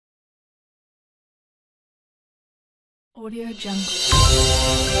Audio Jungle.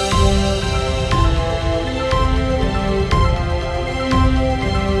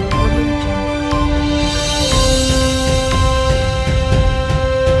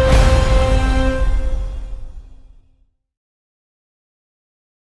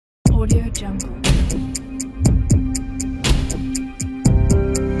 Audio Jungle.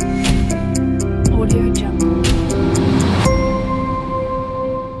 Audio Jungle.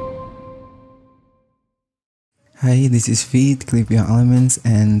 Hi, this is Feed, Clip Your Elements,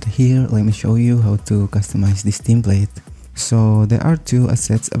 and here let me show you how to customize this template. So there are two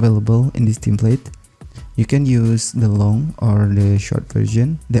assets available in this template. You can use the long or the short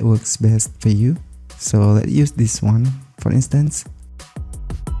version that works best for you. So let's use this one for instance.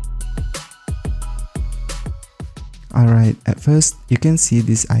 Alright, at first you can see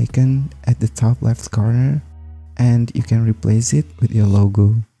this icon at the top left corner and you can replace it with your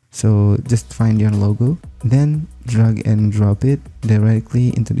logo. So just find your logo, then drag and drop it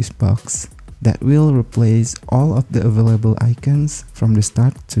directly into this box. That will replace all of the available icons from the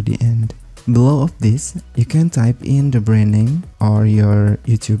start to the end. Below of this, you can type in the brand name or your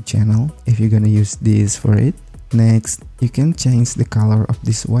YouTube channel if you're gonna use this for it. Next, you can change the color of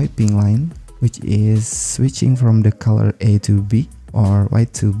this wiping line, which is switching from the color A to B or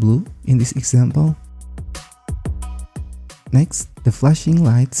white to blue in this example. Next, the flashing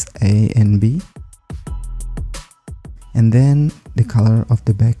lights A and B, and then the color of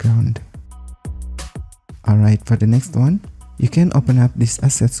the background. Alright, for the next one, you can open up this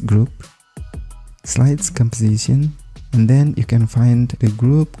assets group, slides composition, and then you can find the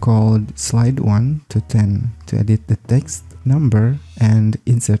group called slide 1 to 10 to edit the text, number, and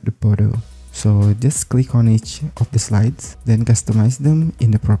insert the photo. So just click on each of the slides, then customize them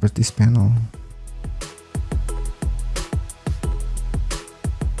in the properties panel.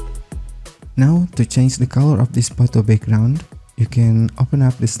 Now, to change the color of this photo background, you can open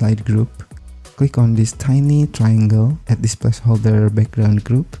up the slide group, click on this tiny triangle at this placeholder background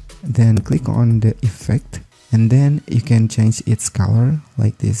group, then click on the effect, and then you can change its color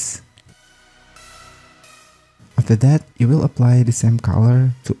like this. After that, you will apply the same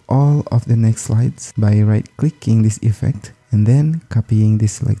color to all of the next slides by right-clicking this effect and then copying the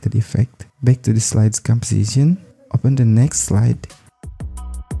selected effect. Back to the slides composition, open the next slide.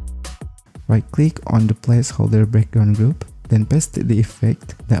 Right-click on the placeholder background group, then paste the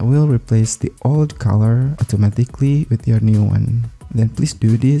effect that will replace the old color automatically with your new one. Then please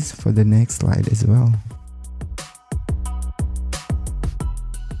do this for the next slide as well.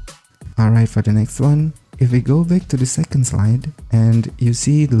 Alright, for the next one, if we go back to the second slide and you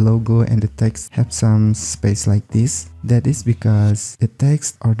see the logo and the text have some space like this, that is because the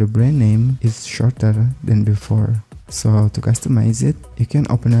text or the brand name is shorter than before. So to customize it, you can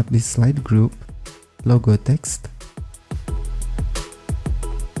open up this slide group, logo text,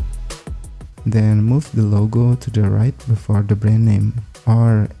 then move the logo to the right before the brand name.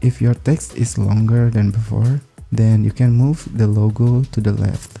 Or if your text is longer than before, then you can move the logo to the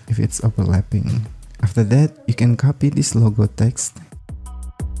left if it's overlapping. After that, you can copy this logo text.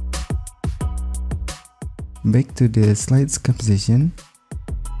 Back to the slides composition.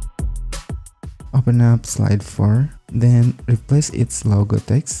 Open up slide 4, then replace its logo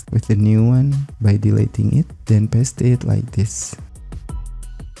text with the new one by deleting it, then paste it like this.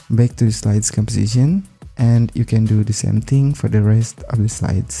 Back to the slides composition, and you can do the same thing for the rest of the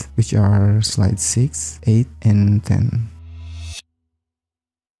slides, which are slides 6, 8, and 10.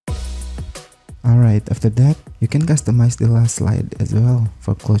 Alright, after that, you can customize the last slide as well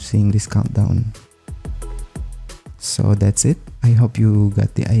for closing this countdown. So that's it. I hope you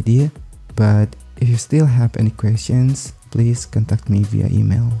got the idea, but if you still have any questions, please contact me via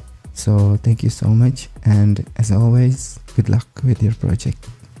email. So thank you so much, and as always, good luck with your project.